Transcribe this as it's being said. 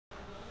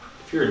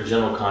If you're a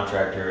general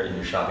contractor and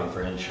you're shopping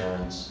for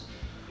insurance,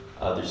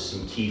 there's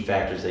some key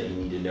factors that you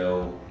need to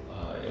know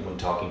when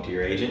talking to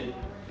your agent.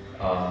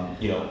 Are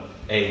you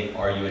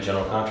a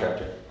general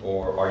contractor,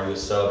 or are you a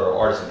sub or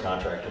artisan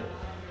contractor?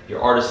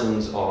 Your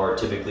artisans are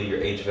typically your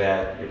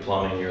HVAC, your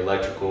plumbing, your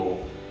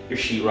electrical, your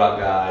sheetrock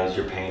guys,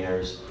 your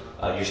painters.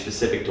 You're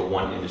specific to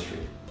one industry.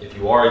 If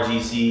you are a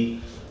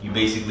GC, you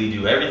basically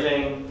do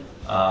everything,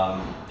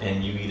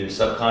 and you either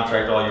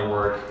subcontract all your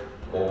work,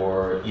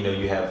 or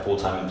you have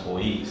full-time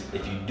employees.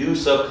 If you do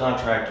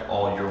subcontract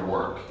all your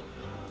work,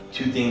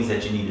 two things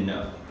that you need to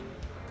know.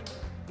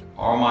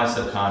 Are my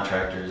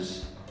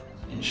subcontractors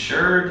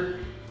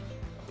insured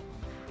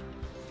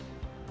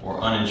or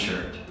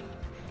uninsured?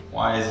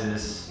 Why is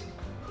this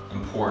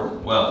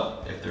important?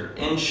 Well, if they're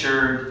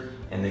insured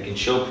and they can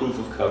show proof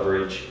of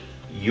coverage,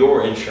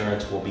 your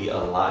insurance will be a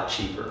lot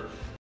cheaper.